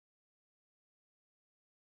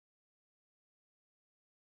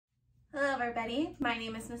Hello everybody, my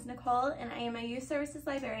name is Miss Nicole and I am a Youth Services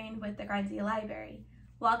Librarian with the Grundy Library.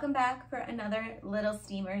 Welcome back for another Little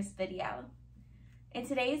Steamers video. In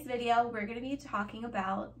today's video, we're going to be talking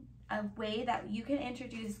about a way that you can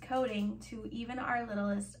introduce coding to even our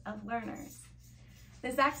littlest of learners.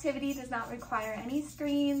 This activity does not require any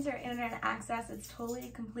screens or internet access. It's totally,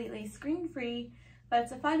 completely screen-free, but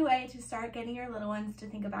it's a fun way to start getting your little ones to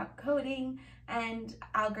think about coding and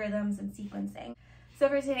algorithms and sequencing. So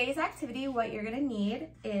for today's activity, what you're gonna need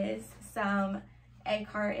is some egg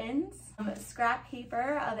cartons, some scrap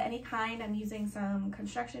paper of any kind. I'm using some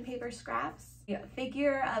construction paper scraps, a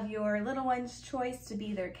figure of your little one's choice to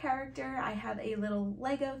be their character. I have a little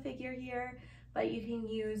Lego figure here, but you can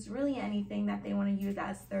use really anything that they wanna use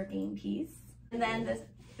as their game piece. And then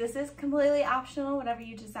this is completely optional, whatever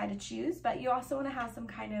you decide to choose, but you also wanna have some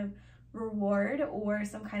kind of reward or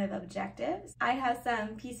some kind of objectives. I have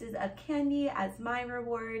some pieces of candy as my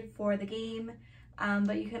reward for the game,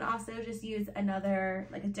 but you can also just use another,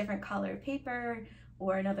 like a different color paper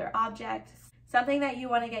or another object, something that you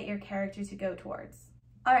want to get your character to go towards.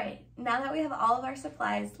 All right, now that we have all of our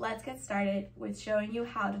supplies, let's get started with showing you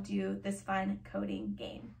how to do this fun coding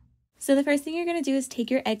game. So the first thing you're going to do is take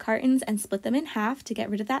your egg cartons and split them in half to get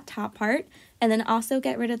rid of that top part, and then also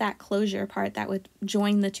get rid of that closure part that would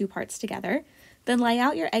join the two parts together. Then lay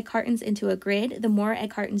out your egg cartons into a grid. The more egg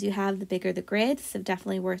cartons you have, the bigger the grid, so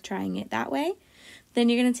definitely worth trying it that way. Then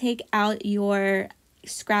you're going to take out your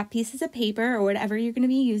scrap pieces of paper or whatever you're going to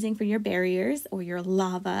be using for your barriers or your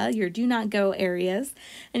lava, your do not go areas,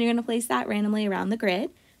 and you're going to place that randomly around the grid.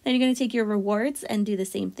 Then you're going to take your rewards and do the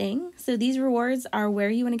same thing. So these rewards are where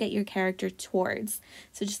you want to get your character towards.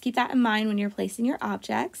 So just keep that in mind when you're placing your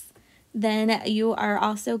objects. Then you are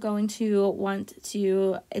also going to want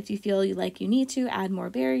to, if you feel like you need to, add more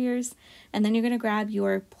barriers. And then you're going to grab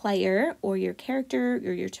your player or your character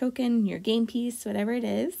or your token, your game piece, whatever it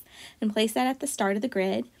is, and place that at the start of the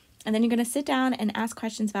grid. And then you're going to sit down and ask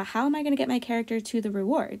questions about how am I going to get my character to the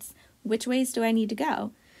rewards? Which ways do I need to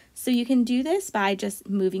go? So you can do this by just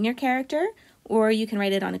moving your character, or you can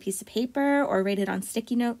write it on a piece of paper or write it on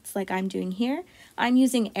sticky notes like I'm doing here. I'm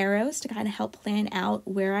using arrows to kind of help plan out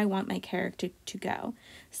where I want my character to go.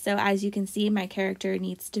 So as you can see, my character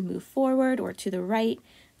needs to move forward or to the right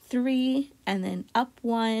 3, and then up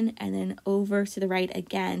 1, and then over to the right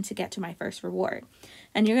again to get to my first reward.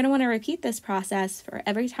 And you're going to want to repeat this process for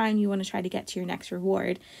every time you want to try to get to your next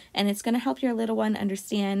reward. And it's going to help your little one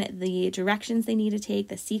understand the directions they need to take,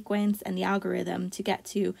 the sequence, and the algorithm to get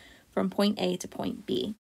to from point A to point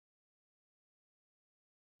B.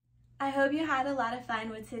 I hope you had a lot of fun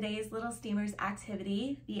with today's Little Steamers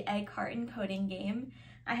activity, the egg carton coding game.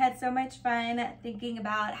 I had so much fun thinking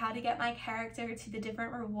about how to get my character to the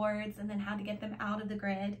different rewards and then how to get them out of the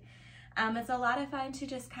grid. It's a lot of fun to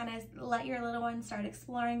just kind of let your little ones start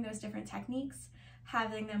exploring those different techniques,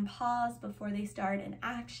 having them pause before they start an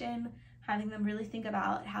action, having them really think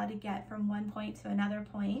about how to get from one point to another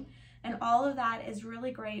point. And all of that is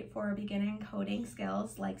really great for beginning coding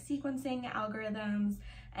skills like sequencing, algorithms,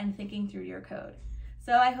 and thinking through your code.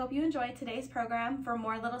 So I hope you enjoyed today's program. For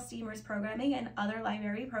more Little Steamers programming and other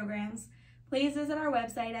library programs, please visit our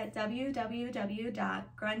website at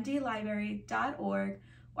www.grundylibrary.org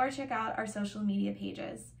or check out our social media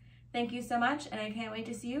pages. Thank you so much, and I can't wait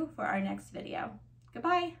to see you for our next video.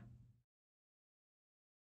 Goodbye!